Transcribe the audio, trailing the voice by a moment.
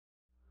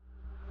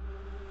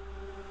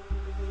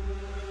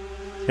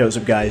Hey, what's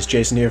up guys,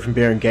 Jason here from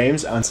Beer and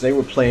Games, and today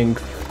we're playing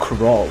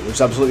Crawl, which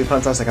is absolutely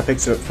fantastic. I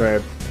picked it up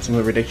for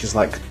something ridiculous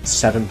like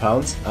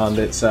 £7, and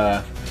it's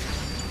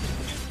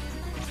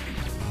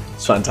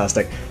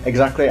fantastic.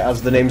 Exactly as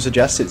the name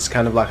suggests, it's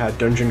kind of like a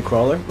dungeon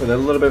crawler with a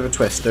little bit of a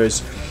twist. There's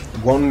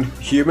one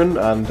human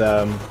and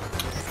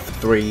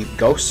 3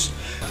 ghosts.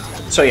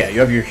 So yeah,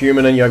 you have your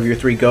human and you have your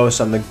 3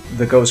 ghosts, and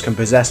the ghosts can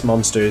possess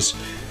monsters.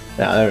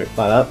 Yeah,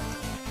 like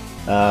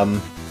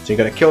that. So you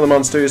got to kill the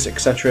monsters,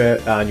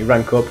 etc. And you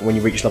rank up. When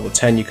you reach level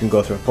 10, you can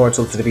go through a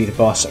portal to defeat a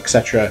boss,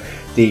 etc.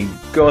 The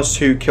ghost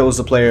who kills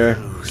the player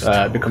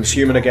becomes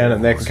human again,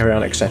 and they can carry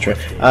on, etc.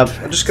 I'm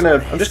just gonna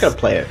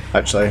play it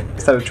actually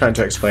instead of trying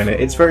to explain it.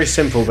 It's very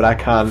simple, but I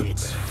can't.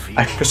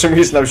 For some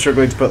reason, I'm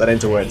struggling to put that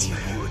into words.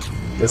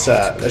 Let's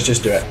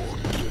just do it.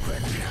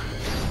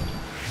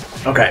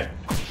 Okay,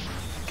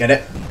 get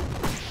it?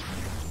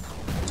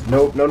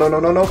 No, no, no, no,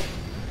 no, no.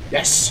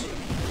 Yes.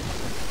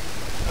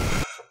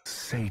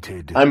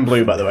 I'm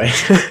blue, by the way.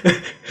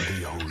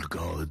 The old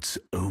gods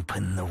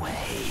open the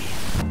way.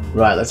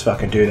 Right, let's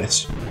fucking do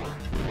this.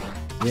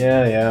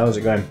 Yeah, how's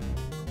it going?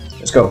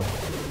 Let's go.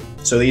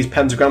 So these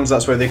pentagrams,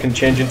 that's where they can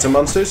change into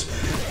monsters?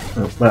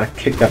 Oh, when I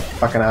kick their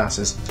fucking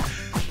asses.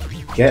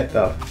 Get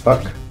the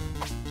fuck.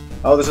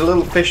 Oh, there's a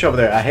little fish over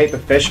there. I hate the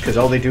fish because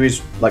all they do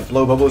is like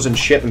blow bubbles and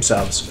shit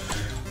themselves.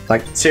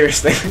 Like,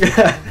 seriously.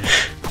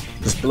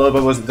 Just blow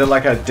bubbles. They're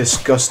like a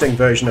disgusting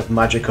version of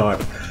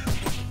Magikarp.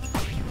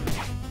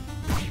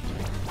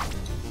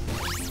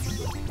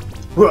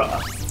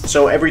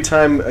 So every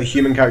time a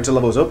human character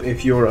levels up,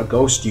 if you're a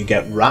ghost, you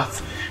get Wrath,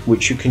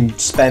 which you can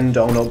spend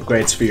on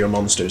upgrades for your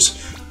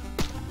monsters.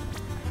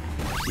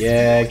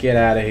 Yeah, get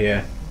out of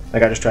here.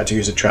 Like I just tried to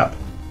use a trap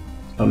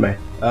on me.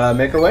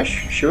 Make a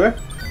wish? Sure.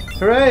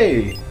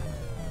 Hooray!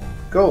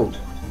 Gold.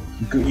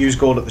 Use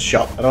gold at the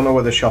shop. I don't know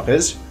where the shop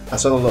is. I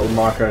saw the little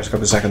marker a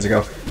couple of seconds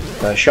ago.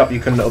 Shop, you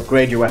can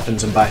upgrade your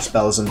weapons and buy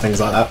spells and things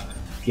like that.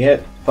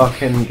 Get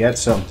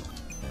some.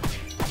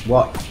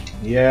 What?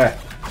 Yeah.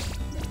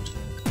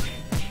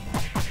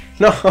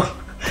 No,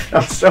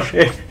 I'm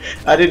sorry.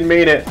 I didn't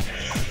mean it.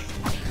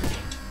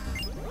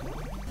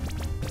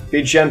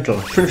 Be gentle.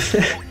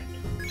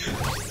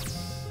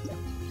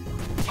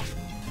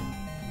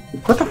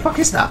 What the fuck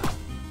is that?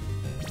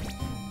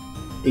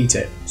 Eat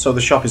it. So the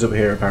shop is over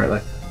here,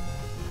 apparently.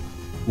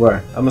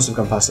 Where? I must have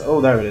gone past it.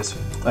 Oh, there it is.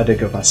 I did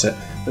go past it.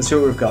 Let's see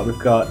what we've got. We've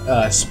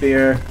got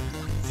Spear,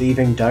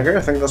 Thieving Dagger.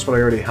 I think that's what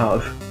I already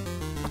have.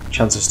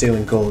 Chance of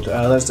stealing gold.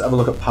 Let's have a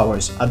look at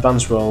powers.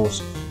 Advanced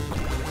rolls.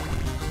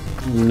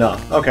 No.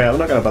 Okay, I'm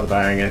not going to bother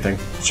buying anything.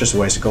 It's just a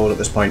waste of gold at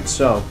this point.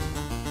 So,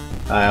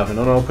 I have an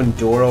unopened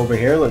door over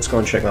here. Let's go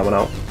and check that one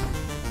out.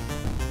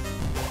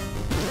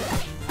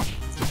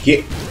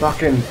 Get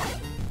fucking...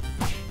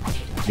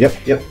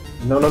 Yep.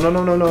 No. There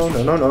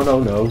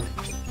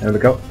we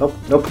go.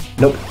 Nope.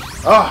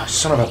 Ah,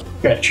 son of a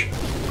bitch.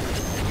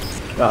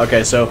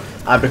 Okay, so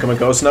I've become a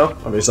ghost now,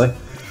 obviously.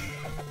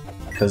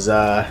 Because,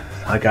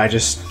 that guy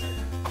just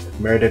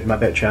murdered my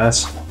bitch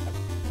ass.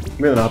 I'm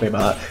really not happy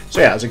about that. So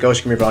yeah, as a ghost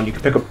you can move around, you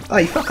can pick up... Oh,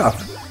 you fuck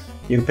off!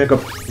 You can pick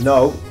up...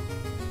 No.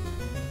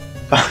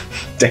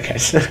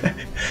 Dickhead.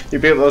 You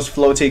pick up those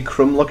floaty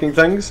crumb looking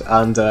things,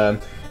 and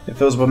it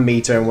fills up a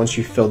meter, and once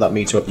you fill that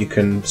meter up, you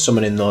can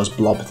summon in those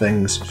blob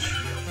things.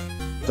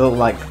 They look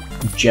like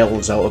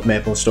gels out of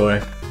Maple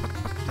Story.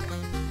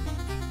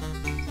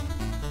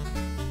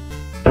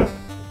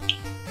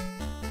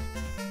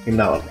 Give me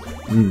that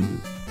one.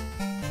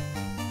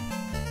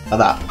 Like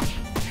that.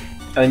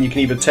 And then you can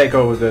either take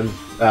over them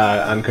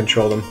and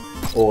control them,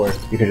 or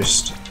you can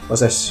just...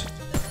 What's this?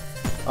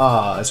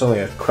 Ah, it's only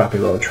a crappy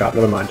little trap,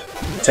 never mind.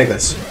 Take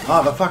this.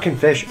 Ah, the fucking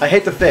fish. I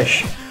hate the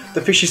fish. The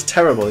fish is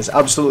terrible, it's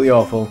absolutely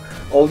awful.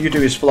 All you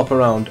do is flop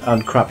around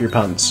and crap your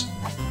pants.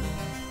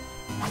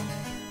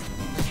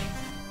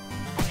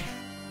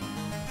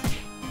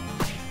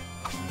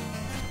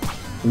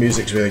 The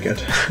music's really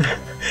good.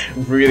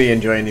 Really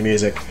enjoying the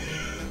music.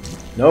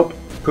 Nope,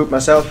 poop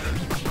myself.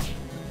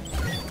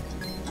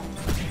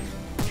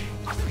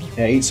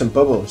 Yeah, eat some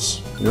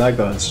bubbles. You like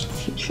those?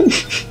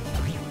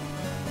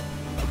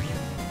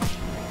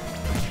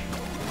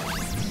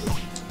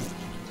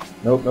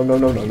 Nope.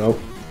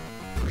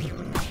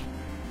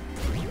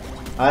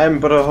 I am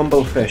but a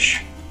humble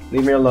fish.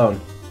 Leave me alone.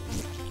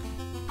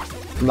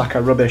 I'm like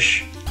a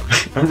rubbish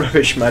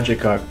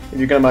Magikarp. If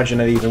you can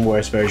imagine an even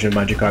worse version of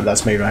Magikarp,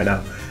 that's me right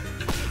now.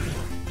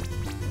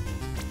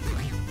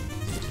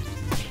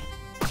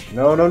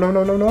 No.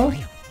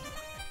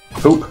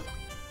 Poop.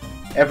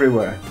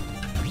 Everywhere.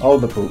 All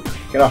the poop.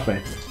 Get off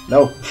me.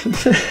 No.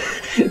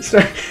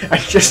 Sorry, I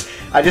just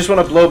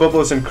want to blow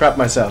bubbles and crap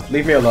myself.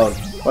 Leave me alone.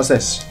 What's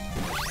this?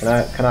 Can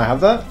I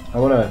have that? I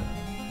wanna...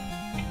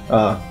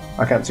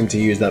 I can't seem to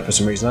use that for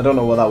some reason. I don't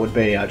know what that would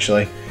be,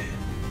 actually.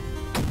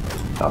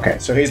 Okay,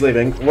 so he's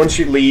leaving. Once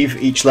you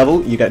leave each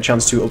level, you get a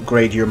chance to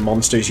upgrade your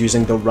monsters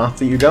using the Wrath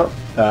that you got.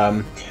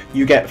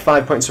 You get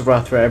 5 points of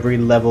Wrath for every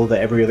level that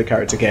every other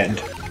character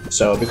gained.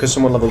 So because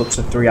someone leveled up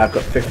to 3, I've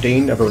got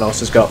 15. Everyone else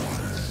has got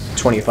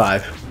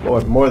 25. Or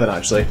more than,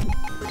 actually.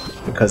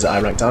 because I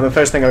ranked down. The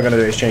first thing I'm going to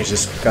do is change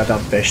this goddamn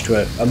fish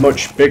to a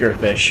much bigger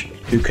fish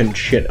who can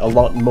shit a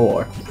lot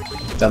more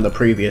than the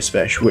previous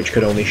fish, which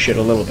could only shit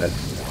a little bit.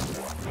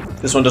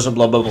 This one doesn't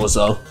blow bubbles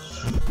though.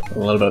 I'm a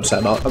little bit upset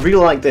about. I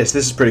really like this.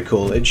 This is pretty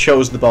cool. It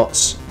shows the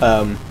bots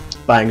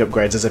buying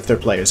upgrades as if they're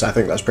players. I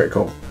think that's pretty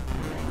cool.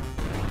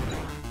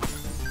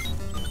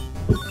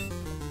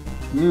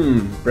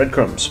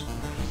 Breadcrumbs.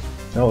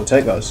 Oh, we'll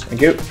take those.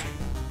 Thank you.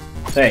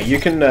 Hey, you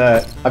can...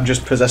 I've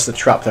just possessed the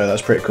trap there.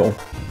 That's pretty cool.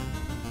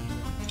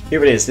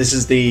 Here it is. This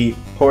is the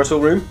portal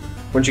room.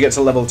 Once you get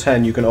to level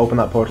 10, you can open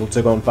that portal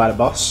to go and fight a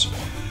boss.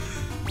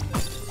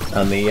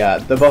 And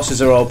the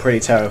bosses are all pretty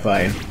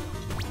terrifying.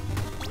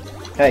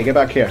 Hey, get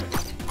back here.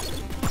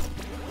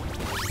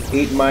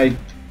 Eat my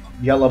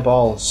yellow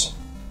balls.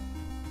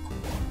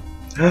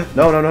 No,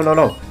 no, no, no,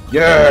 no.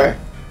 Yeah!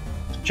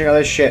 Check out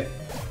this shit.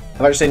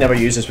 I've actually never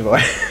used this before.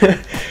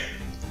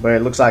 But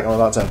it looks like I'm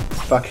about to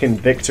fucking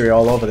victory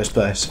all over this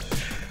place.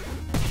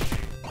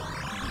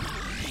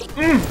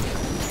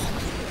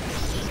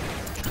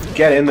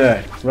 Get in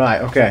there.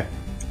 Right, okay.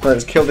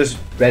 Let's kill this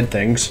red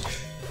things.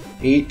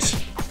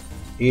 Eat.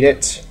 Eat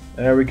it.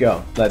 There we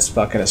go. Let's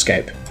fucking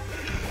escape.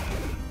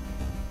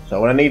 So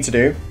what I need to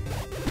do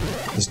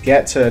is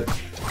get to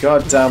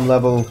goddamn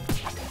level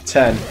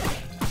 10.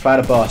 Fight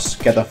a boss.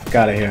 Get the fuck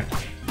out of here.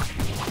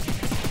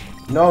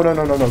 No, no,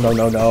 no, no, no, no,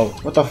 no, no.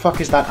 What the fuck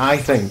is that eye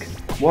thing?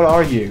 What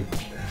are you?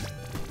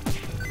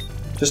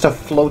 Just a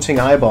floating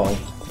eyeball.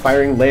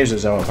 Firing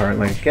lasers out,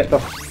 apparently. Get the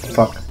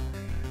fuck.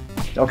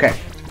 Okay.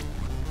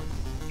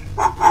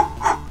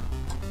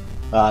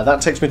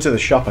 That takes me to the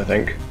shop, I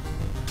think.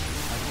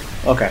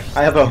 Okay,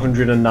 I have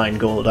 109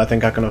 gold. I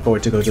think I can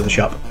afford to go to the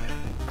shop.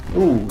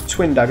 Ooh,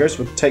 twin daggers.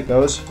 We'll take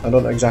those. I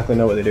don't exactly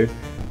know what they do.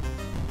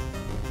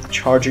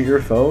 Charging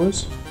your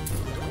foes?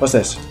 What's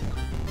this?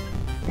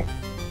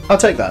 I'll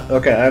take that.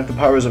 Okay, I have the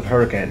powers of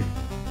Hurricane.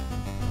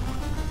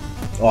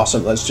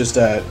 Awesome, let's just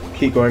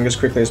keep going as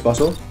quickly as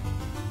possible.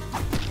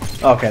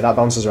 Okay, that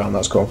bounces around,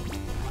 that's cool.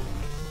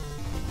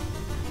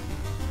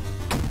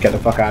 Get the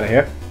fuck out of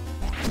here.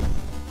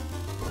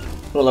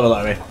 What level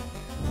are we?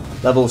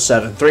 Level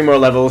 7. 3 more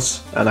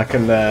levels, and I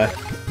can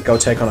go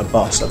take on a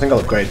boss. I think I'll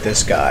upgrade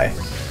this guy.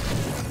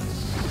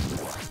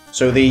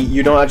 So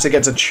you don't actually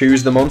get to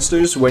choose the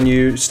monsters when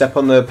you step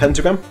on the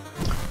pentagram.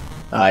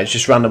 It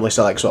just randomly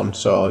selects one,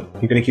 so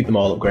you're going to keep them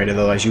all upgraded,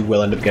 otherwise you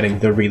will end up getting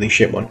the really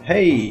shit one.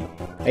 Hey!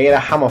 I ate a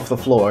ham off the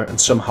floor and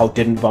somehow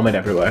didn't vomit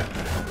everywhere.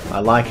 I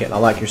like it, I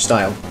like your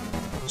style.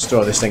 Let's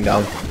throw this thing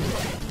down.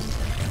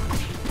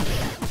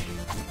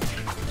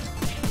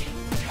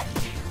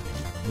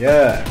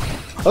 Yeah!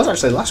 Those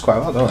actually last quite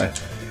a while, don't they?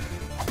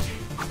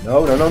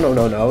 No, no, no, no,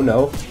 no, no,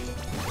 no.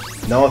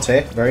 Naughty,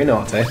 very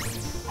naughty.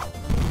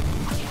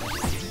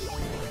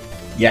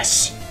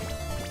 Yes!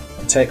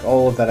 Take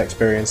all of that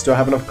experience. Do I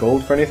have enough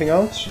gold for anything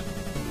else?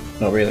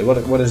 Not really.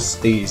 What is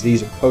these?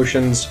 These are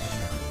potions.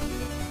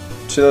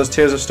 To those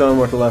tears of stone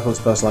worth a life plus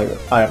plus like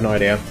I have no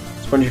idea.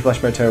 Spongy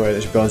flesh may tear away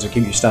those bones and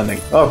keep you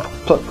standing. Oh,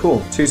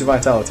 cool. 2 to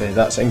vitality.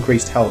 That's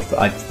increased health,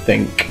 I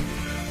think.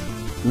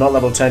 I'm not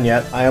level 10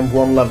 yet. I am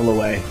 1 level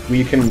away.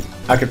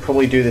 I could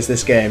probably do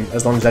this game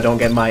as long as I don't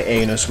get my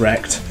anus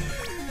wrecked.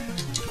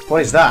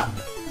 What is that?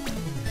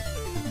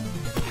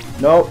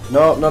 No,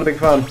 no, not a big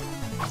fan.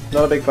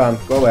 Not a big fan.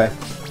 Go away.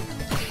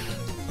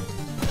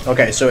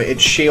 Okay, so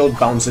its shield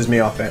bounces me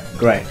off it.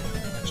 Great.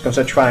 Just going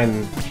to try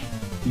and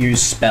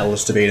use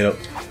spells to beat it up.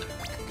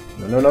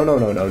 No, no, no,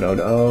 no, no, no,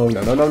 no,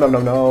 no, no, no, no, no,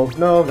 no,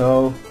 no,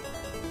 no.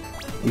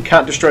 You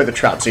can't destroy the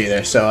traps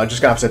either, so I'm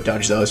just going to have to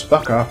dodge those.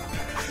 Fuck off.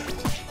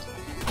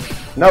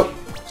 No!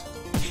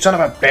 Son of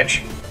a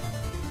bitch!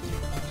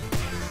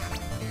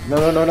 No,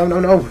 no, no, no, no,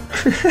 no!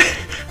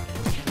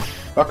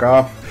 Fuck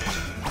off.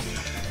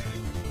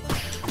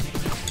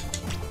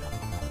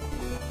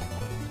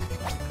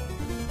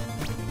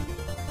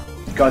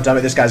 God damn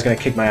it, this guy's gonna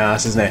kick my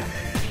ass, isn't he?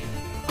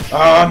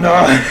 Oh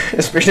no!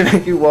 Especially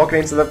when you walking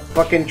into the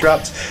fucking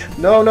traps.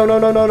 No, no, no,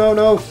 no, no, no,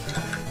 no!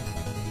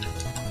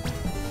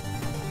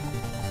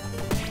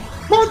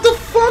 What the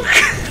fuck?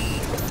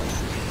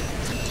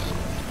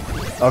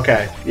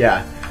 Okay,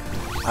 yeah.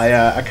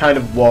 I kind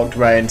of walked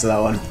right into that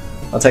one.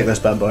 I'll take this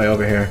bad boy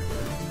over here.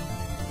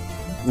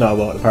 No, I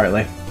won't,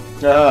 apparently.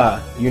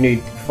 Ah, you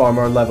need far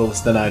more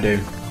levels than I do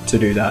to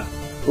do that.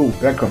 Ooh,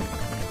 breadcrumb.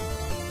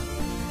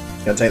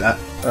 Gotta take that.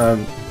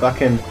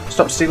 Fucking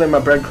stop stealing my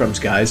breadcrumbs,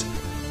 guys.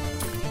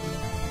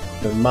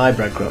 They're my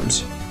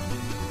breadcrumbs.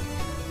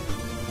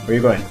 Where are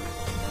you going?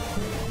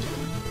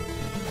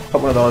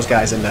 Put one of those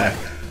guys in there.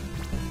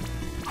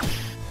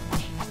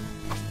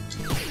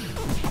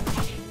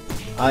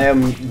 I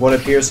am what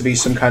appears to be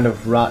some kind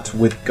of rat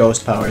with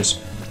ghost powers.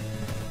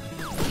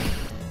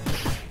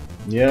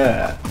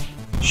 Yeah.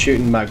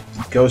 Shooting my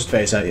ghost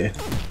face at you.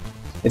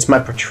 It's my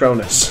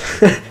Patronus.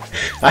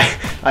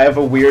 I have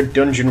a weird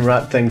dungeon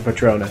rat thing,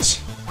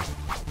 Patronus.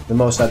 The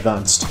most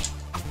advanced.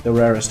 The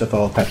rarest of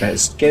all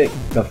pepes. Get it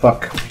the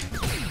fuck.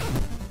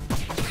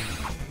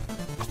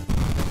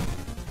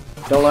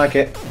 Don't like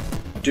it.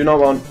 Do not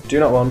want. Do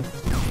not want.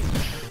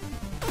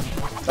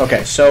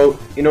 Okay, so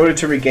in order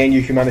to regain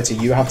your humanity,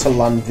 you have to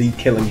land the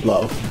killing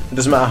blow. It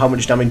doesn't matter how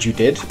much damage you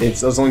did,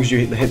 it's as long as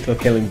you hit the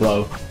killing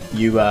blow,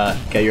 you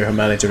get your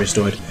humanity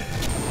restored.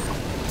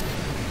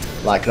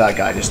 Like that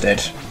guy just did.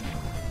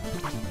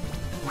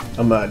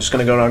 I'm just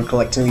gonna go around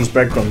collecting these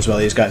breadcrumbs while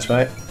these guys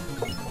fight.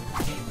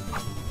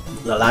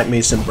 I like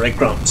me some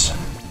breadcrumbs.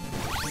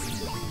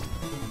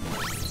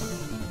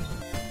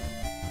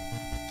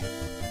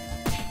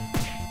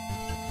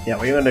 Yeah,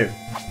 what are you gonna do?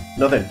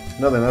 Nothing.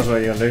 Nothing, that's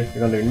what you're gonna do.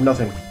 You're gonna do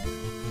nothing.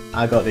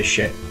 I got this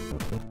shit.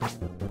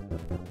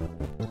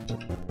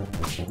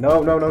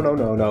 No, no, no, no,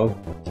 no, no.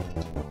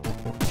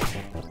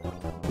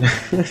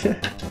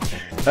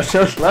 I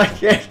don't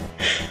like it.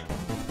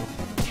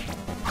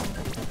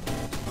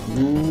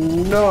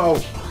 No.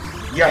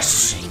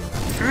 Yes.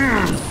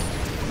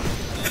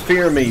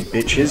 Fear me,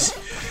 bitches.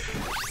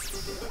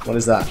 What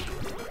is that?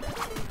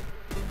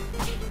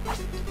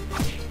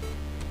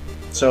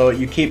 So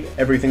you keep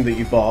everything that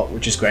you bought,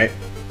 which is great.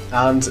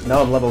 And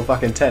now I'm level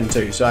fucking 10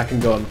 too, so I can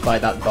go and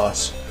fight that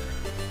boss.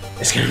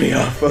 It's gonna be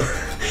awful.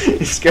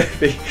 It's gonna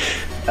be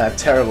a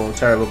terrible,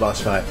 terrible boss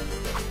fight.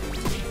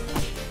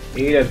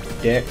 Eat a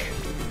dick.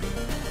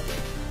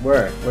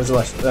 Where? Where's the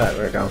last? There,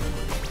 where'd it go?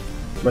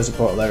 Where's the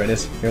portal? There it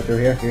is. Here, through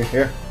here, here,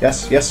 here.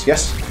 Yes, yes,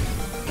 yes.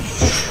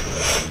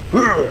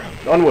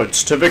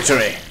 Onwards to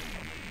victory.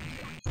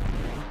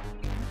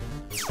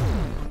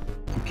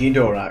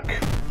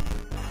 Gidorak.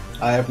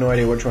 I have no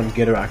idea which one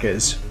Gidorak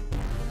is.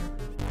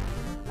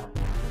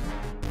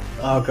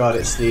 Oh god,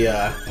 it's the,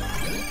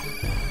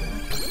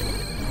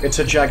 it's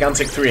a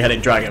gigantic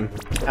three-headed dragon,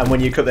 and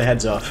when you cut the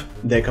heads off,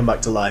 they come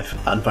back to life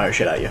and fire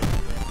shit at you.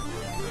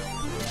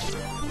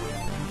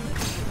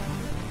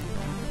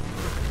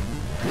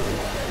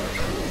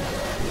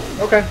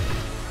 Okay.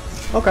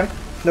 Okay.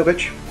 No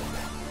bitch.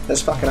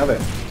 Let's fucking have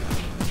it.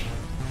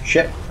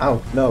 Shit.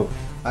 Ow. No.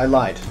 I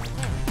lied.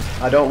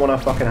 I don't want to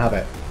fucking have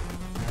it.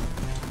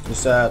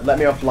 Just, let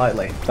me off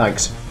lightly.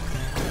 Thanks.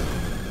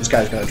 This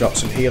guy's gonna drop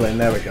some healing,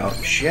 there we go.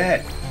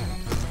 Shit!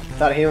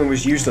 That healing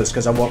was useless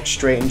because I walked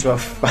straight into a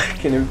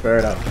fucking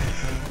inferno.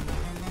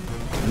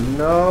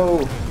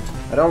 No!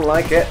 I don't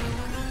like it.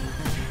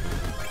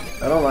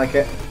 I don't like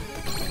it.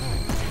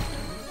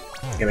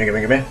 Gimme,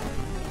 gimme, gimme.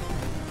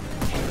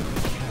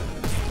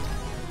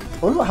 I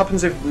wonder what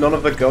happens if none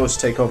of the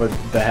ghosts take over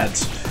the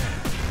heads.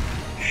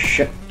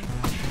 Shit.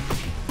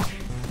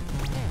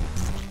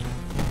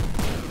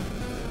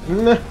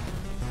 Nah.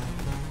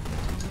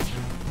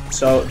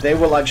 So they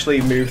will actually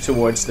move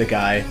towards the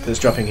guy that's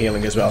dropping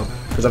healing as well,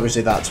 because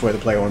obviously that's where the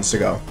player wants to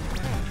go.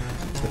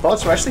 The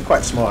bots are actually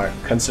quite smart,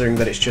 considering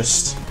that it's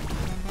just...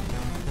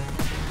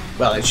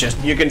 Well, it's just...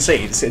 You can see,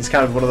 it's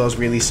kind of one of those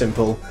really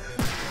simple,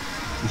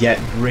 yet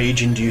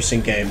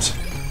rage-inducing games.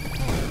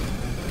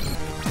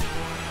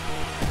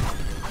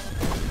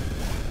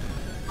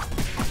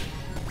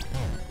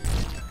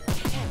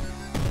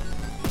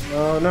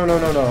 Oh, no, no,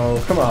 no,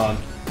 no. Come on.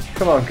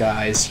 Come on,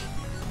 guys.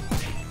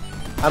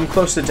 I'm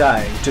close to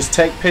dying. Just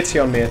take pity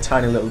on me a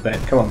tiny little bit.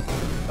 Come on.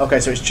 Okay,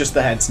 so it's just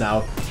the heads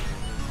now.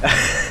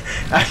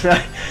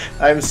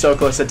 I'm so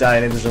close to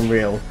dying, it is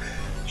unreal.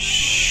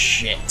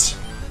 Shit.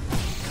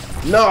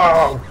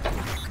 No!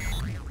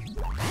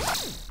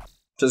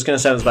 So it's going to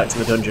send us back to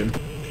the dungeon.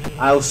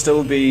 I'll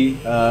still be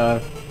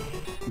the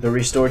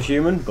restored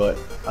human, but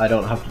I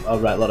don't have a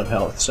right lot of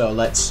health. So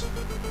let's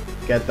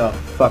get the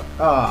fuck...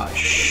 Ah,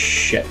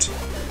 shit.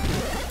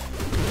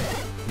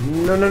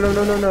 No, no, no,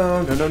 no, no,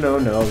 no, no, no, no,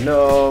 no,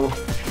 no.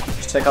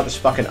 Let's take out this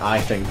fucking eye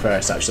thing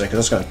first, actually, because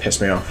that's going to piss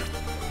me off.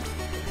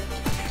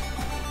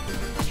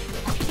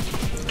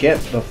 Get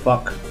the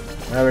fuck...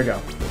 There we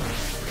go.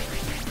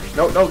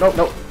 No, no, no,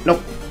 no,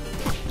 no.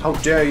 How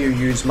dare you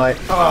use my...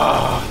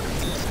 Ah!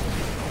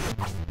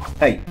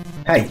 Hey,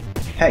 hey,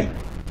 hey.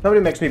 Nobody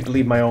makes me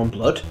bleed my own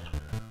blood.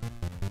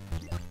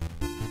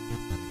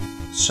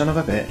 Son of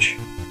a bitch.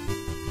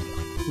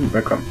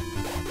 Breadcrumb.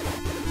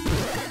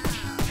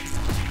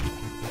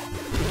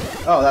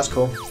 Oh, that's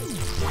cool.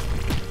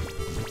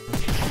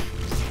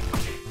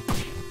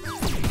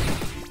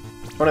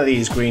 One of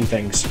these green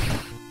things.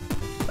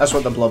 That's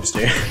what the blobs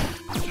do.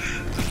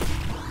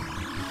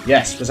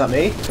 Yes, was that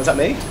me? Was that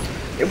me?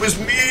 It was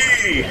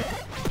me!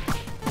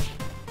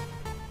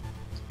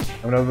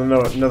 I'm gonna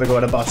have another go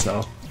at a boss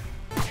now.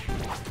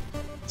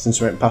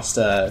 Since we went past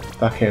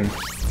back in.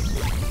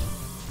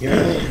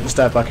 Yeah,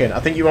 start back in. I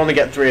think you only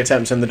get 3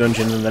 attempts in the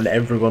dungeon and then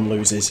everyone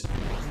loses.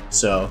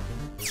 So,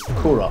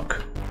 cool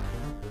rock.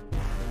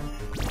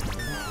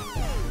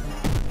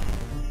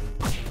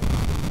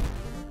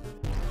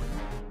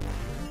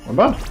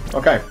 One bad.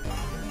 Okay.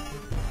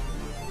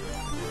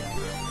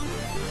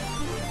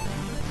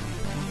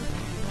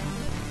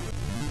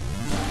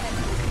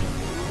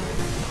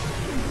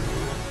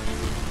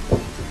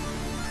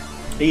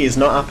 He is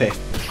not happy.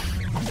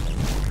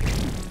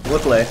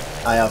 Luckily,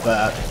 I have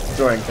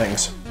throwing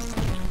things.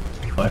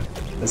 But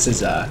this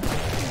is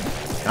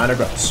kind of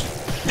gross.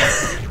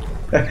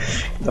 Get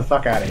the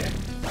fuck out of here.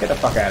 Get the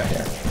fuck out of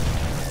here.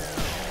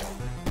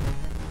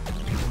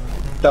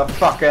 The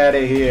fuck out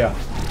of here.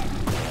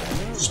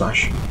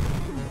 Smash.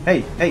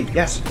 Hey,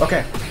 yes,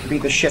 okay.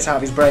 Beat the shit out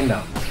of his brain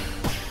now.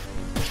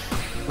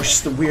 Which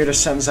is the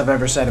weirdest sentence I've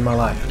ever said in my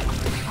life.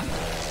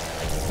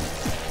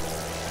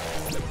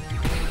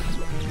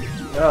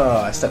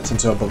 Oh, I stepped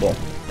into a bubble.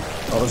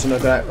 That wasn't a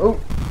good... Oh!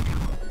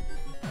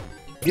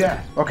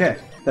 Yeah, okay.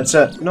 That's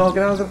it. No,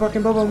 get out of the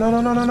fucking bubble.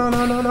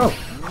 No.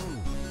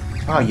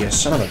 Oh, you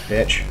son of a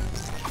bitch.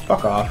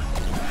 Fuck off.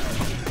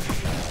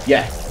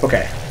 Yeah,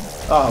 okay.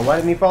 Oh, why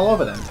didn't he fall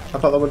over then? I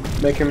thought that would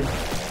make him...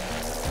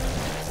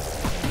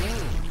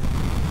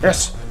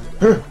 Yes!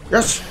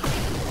 Yes!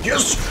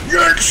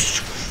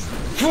 Yes!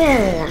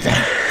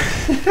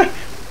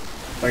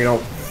 I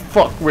don't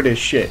fuck with this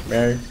shit,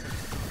 man.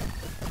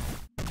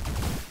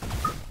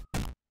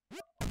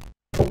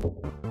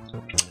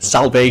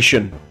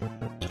 Salvation.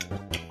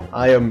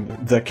 I am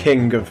the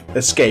king of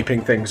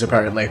escaping things,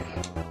 apparently.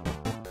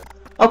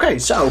 Okay,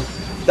 so...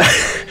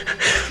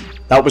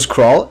 that was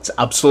Crawl. It's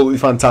absolutely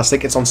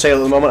fantastic. It's on sale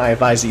at the moment. I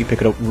advise that you pick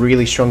it up.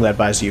 Really strongly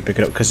advise that you pick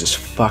it up because it's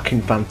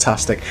fucking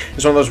fantastic.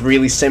 It's one of those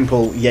really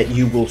simple, yet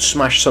you will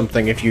smash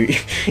something if you,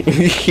 if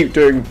you keep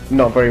doing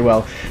not very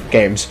well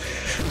games.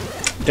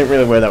 Didn't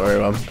really wear that very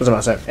well. Doesn't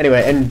matter.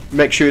 Anyway, and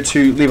make sure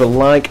to leave a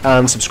like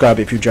and subscribe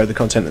if you enjoyed the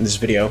content in this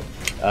video.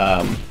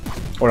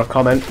 Or a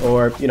comment,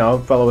 or, you know,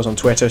 follow us on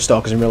Twitter,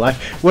 stalk us in real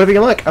life. Whatever you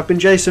like. I've been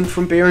Jason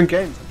from Beer and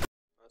Games.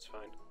 That's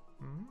fine.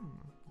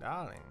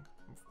 Darling,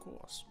 of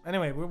course.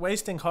 Anyway, we're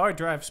wasting hard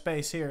drive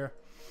space here.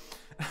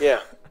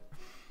 Yeah.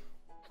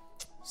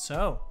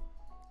 So,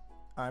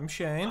 I'm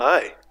Shane.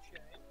 Hi.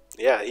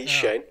 Yeah, he's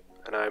Shane,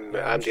 and I'm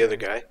the other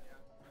guy.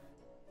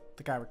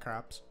 The guy with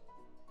crabs.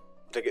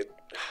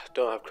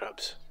 Don't have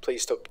crabs.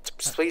 Please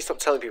stop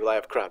telling people I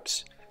have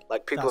crabs.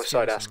 Like, people have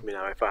started asking me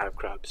now if I have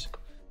crabs.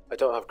 I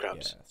don't have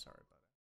crabs. Yeah, sorry.